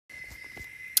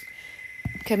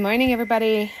Good morning,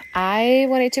 everybody. I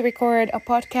wanted to record a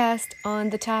podcast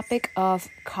on the topic of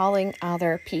calling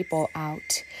other people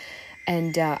out.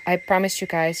 And I promised you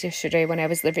guys yesterday when I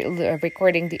was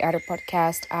recording the other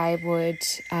podcast, I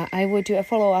would do a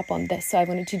follow-up on this. So I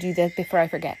wanted to do that before I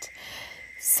forget.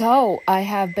 So I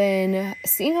have been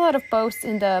seeing a lot of posts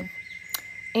in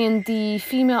the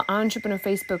female entrepreneur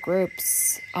Facebook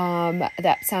groups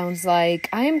that sounds like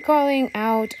I am calling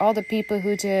out all the people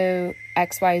who do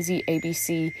XYZ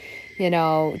ABC,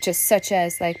 just such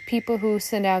as like people who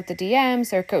send out the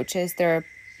DMs or coaches, they're,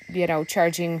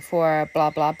 charging for blah,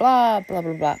 blah, blah, blah,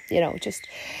 blah, blah, just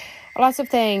lots of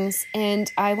things. And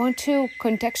I want to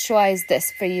contextualize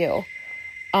this for you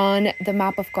on the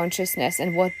map of consciousness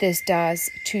and what this does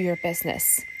to your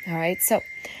business. All right. So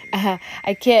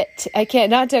I can't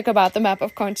not talk about the map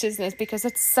of consciousness because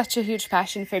it's such a huge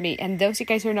passion for me. And those of you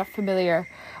guys who are not familiar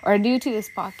or new to this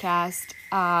podcast,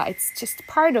 it's just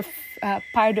part of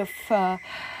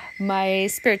my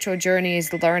spiritual journey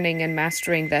is learning and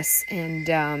mastering this.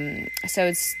 And so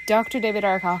it's Dr. David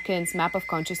R. Hawkins' map of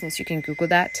consciousness. You can Google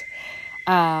that.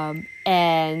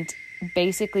 And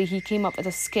basically he came up with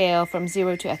a scale from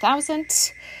 0 to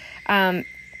 1,000.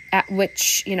 At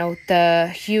which,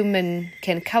 the human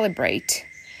can calibrate,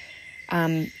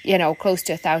 close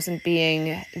to 1,000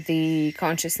 being the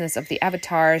consciousness of the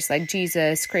avatars like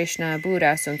Jesus, Krishna,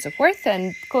 Buddha, so on and so forth,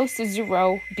 and close to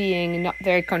 0 being not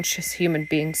very conscious human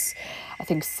beings. I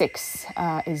think 6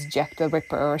 is Jack the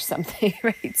Ripper or something,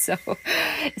 right?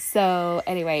 So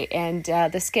anyway, and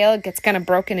the scale gets kind of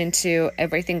broken into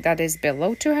everything that is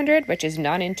below 200, which is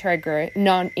non-integrous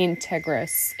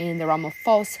in the realm of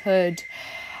falsehood,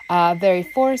 very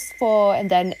forceful, and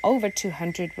then over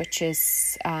 200, which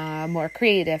is more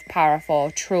creative,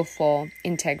 powerful, truthful,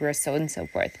 integrous, so on and so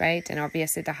forth, right? And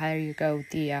obviously, the higher you go,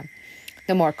 the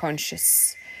more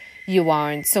conscious you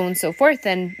are, and so on and so forth.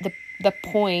 And the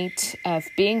point of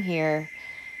being here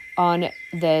on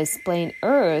this plain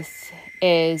Earth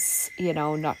is,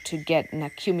 not to get and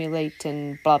accumulate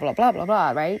and blah blah blah blah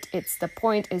blah, right? The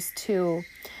point is to,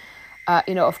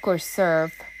 of course,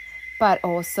 serve, but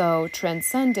also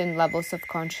transcend in levels of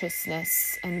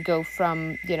consciousness and go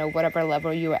from, whatever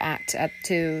level you're at up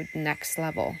to next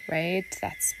level, right?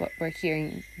 That's what we're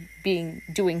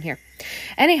doing here.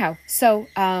 Anyhow, so,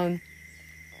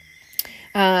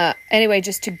 anyway,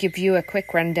 just to give you a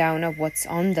quick rundown of what's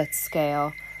on that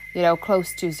scale,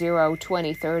 close to 0,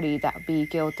 20, 30, that would be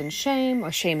guilt and shame,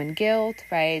 or shame and guilt,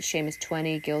 right? Shame is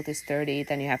 20, guilt is 30,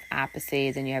 then you have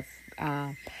apathy, then you have,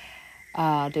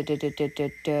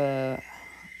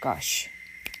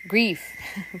 grief.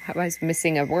 I was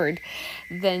missing a word.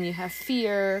 Then you have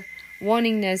fear,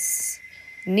 wantingness,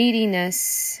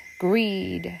 neediness,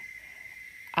 greed.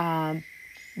 Then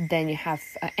you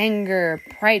have anger,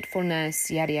 pridefulness,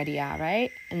 yada, yada, yada,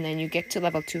 right? And then you get to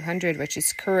level 200, which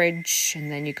is courage. And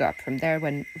then you go up from there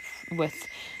with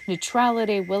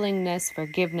neutrality, willingness,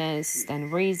 forgiveness,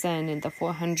 then reason in the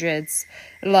 400s,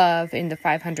 love in the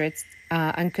 500s,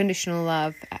 unconditional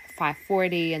love at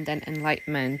 540, and then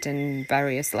enlightenment and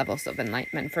various levels of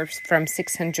enlightenment from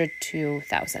 600 to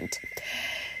 1,000.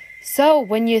 So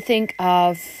when you think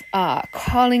of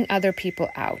calling other people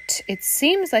out, it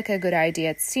seems like a good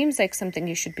idea. It seems like something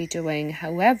you should be doing.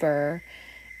 However,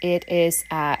 it is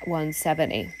at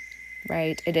 170,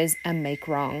 right? It is a make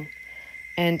wrong.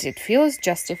 And it feels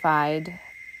justified.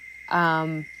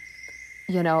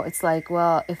 It's like,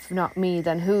 well, if not me,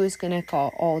 then who's going to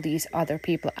call all these other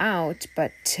people out?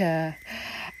 But,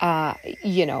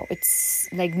 it's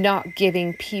like not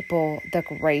giving people the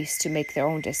grace to make their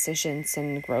own decisions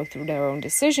and grow through their own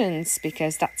decisions,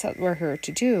 because that's what we're here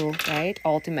to do, right?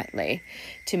 Ultimately,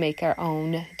 to make our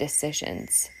own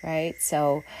decisions, right?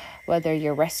 So whether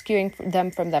you're rescuing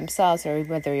them from themselves or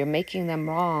whether you're making them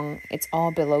wrong, it's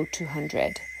all below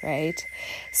 200, right?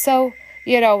 So,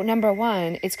 number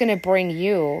one, it's going to bring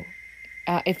you,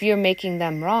 if you're making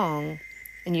them wrong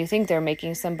and you think they're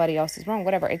making somebody else's wrong,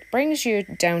 whatever, it brings you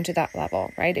down to that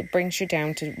level, right? It brings you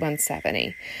down to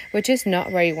 170, which is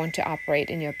not where you want to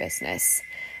operate in your business,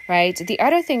 right? The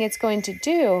other thing it's going to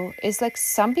do is, like,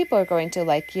 some people are going to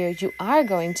like you. You are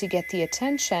going to get the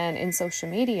attention in social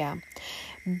media,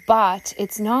 but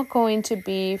it's not going to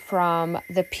be from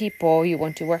the people you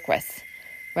want to work with,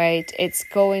 right? It's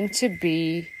going to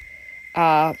be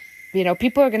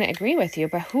people are going to agree with you,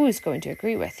 but who is going to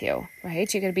agree with you,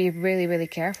 right? You're going to be really, really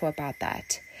careful about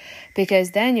that,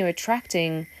 because then you're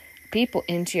attracting people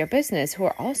into your business who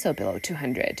are also below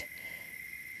 200.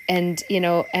 And,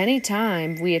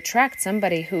 anytime we attract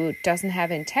somebody who doesn't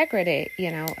have integrity,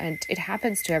 and it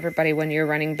happens to everybody when you're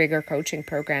running bigger coaching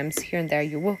programs here and there,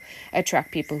 you will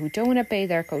attract people who don't want to pay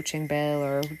their coaching bill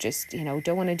or who just,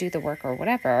 don't want to do the work or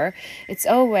whatever. It's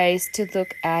always to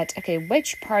look at, okay,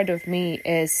 which part of me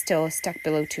is still stuck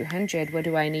below 200? What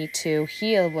do I need to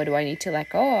heal? What do I need to let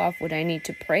go of? What do I need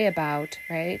to pray about,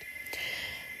 right?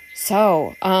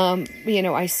 So,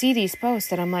 I see these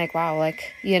posts and I'm like, wow,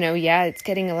 yeah, it's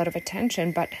getting a lot of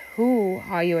attention, but who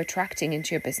are you attracting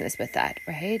into your business with that,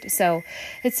 right? So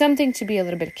it's something to be a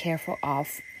little bit careful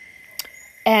of.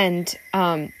 And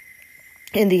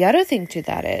the other thing to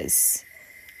that is,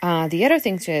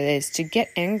 to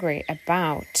get angry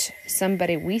about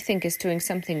somebody we think is doing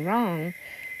something wrong.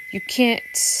 You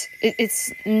can't,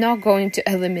 it's not going to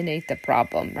eliminate the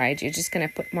problem, right? You're just going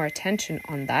to put more attention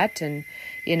on that. And,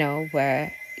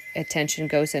 where attention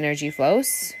goes, energy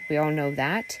flows. We all know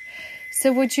that.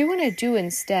 So what you want to do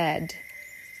instead,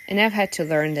 and I've had to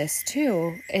learn this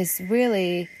too, is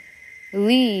really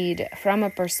lead from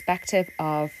a perspective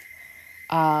of,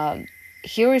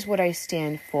 here is what I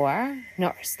stand for,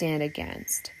 not stand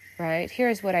against, right?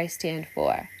 Here's what I stand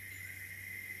for.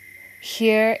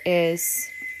 Here is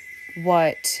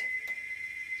what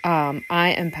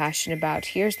I am passionate about.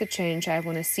 Here's the change I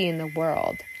want to see in the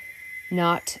world,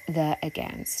 not the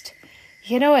against.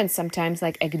 And sometimes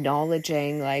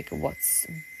acknowledging what's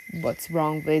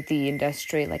wrong with the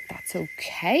industry, that's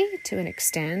okay to an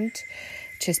extent.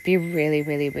 Just be really,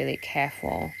 really, really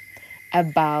careful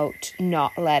about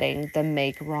not letting the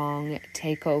make wrong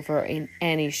take over in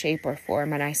any shape or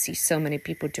form. And I see so many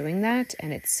people doing that,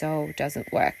 and it so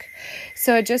doesn't work.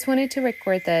 So I just wanted to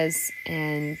record this.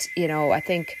 And, I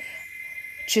think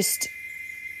just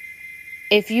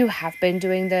if you have been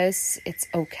doing this, it's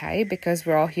okay, because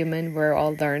we're all human. We're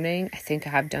all learning. I think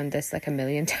I have done this a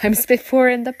million times before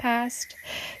in the past.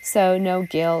 So no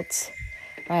guilt,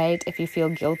 right? If you feel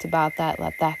guilt about that,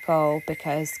 let that go,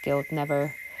 because guilt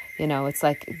never... it's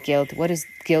like guilt. What does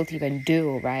guilt even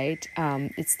do, right?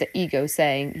 It's the ego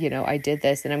saying, I did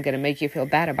this and I'm going to make you feel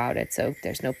bad about it. So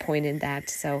there's no point in that.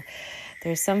 So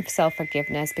there's some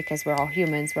self-forgiveness, because we're all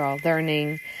humans. We're all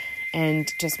learning.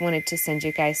 And just wanted to send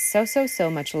you guys so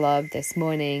much love this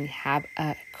morning. Have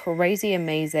a crazy,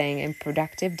 amazing, and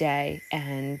productive day.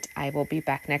 And I will be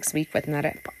back next week with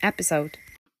another episode.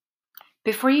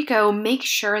 Before you go, make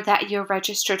sure that you're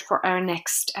registered for our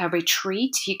next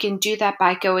retreat. You can do that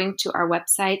by going to our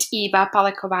website,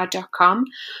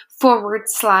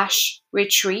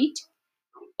 evapolikowa.com/retreat,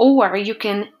 or you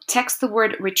can text the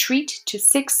word retreat to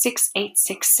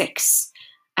 66866,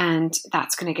 and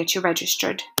that's going to get you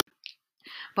registered.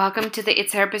 Welcome to the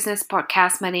It's Our Business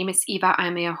podcast. My name is Eva.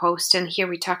 I'm your host, and here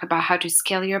we talk about how to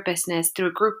scale your business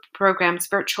through group programs,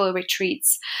 virtual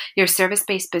retreats, your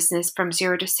service-based business from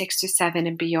 0 to 6 to 7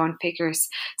 and beyond figures.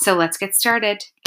 So let's get started.